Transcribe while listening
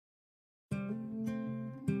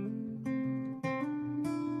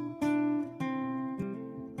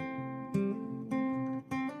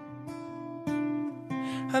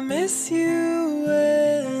I miss you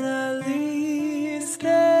when I least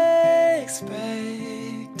expect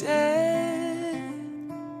it.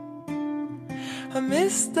 I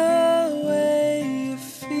miss the way you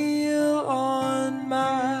feel on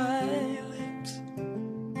my lips,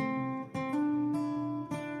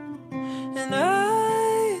 and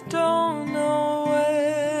I don't know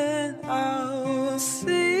when I'll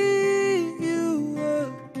see you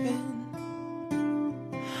again.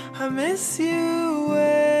 I miss you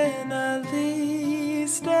when I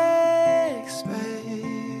least expect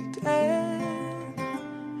it.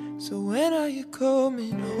 So when are you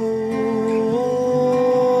coming home?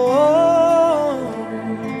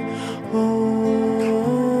 Home,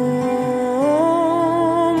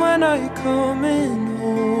 when are you coming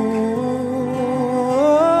home?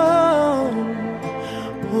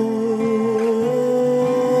 Home.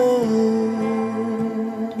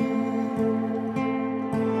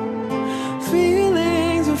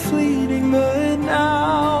 Feelings were fleeting, but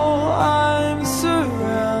now I'm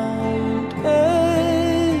surrounded.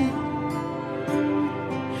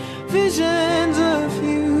 Visions of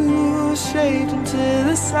you shaped into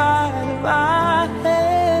the side of my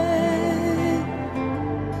head.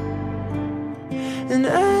 And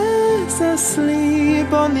as I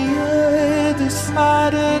sleep on the other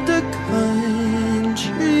side of the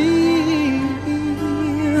country,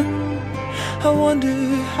 I wonder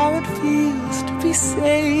how it feels to be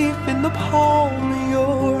safe in the palm of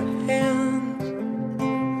your hand.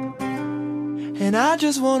 And I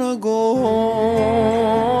just wanna go home,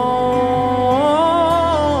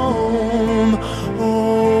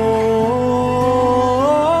 home.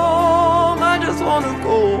 I just wanna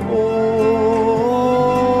go home,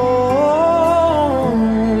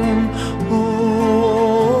 home.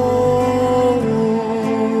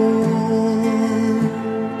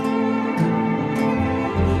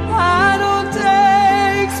 I don't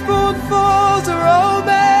take spoonfuls of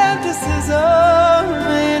romanticism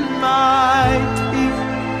in my tea,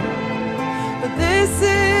 but this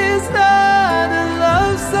is not a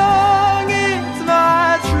love song, it's my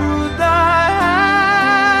truth I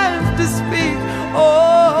have to speak.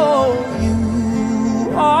 Oh, you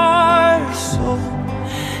are so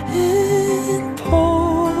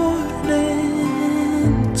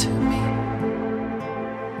important to me,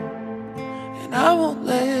 and I won't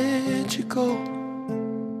let you go.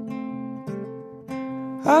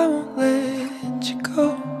 I won't let you go,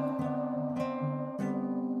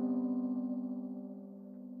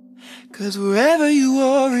 'cause wherever you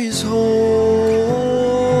are is home,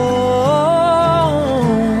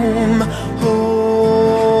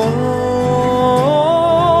 home.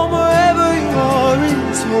 Wherever you are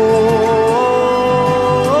is home,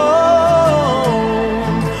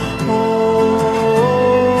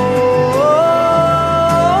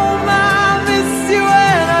 home. I miss you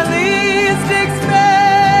when I least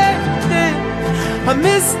expect it. I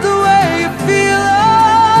miss the way you feel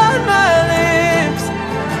on my lips,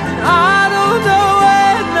 and I don't know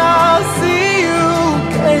when I'll see you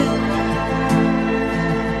again.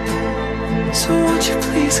 So won't you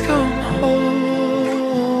please come home?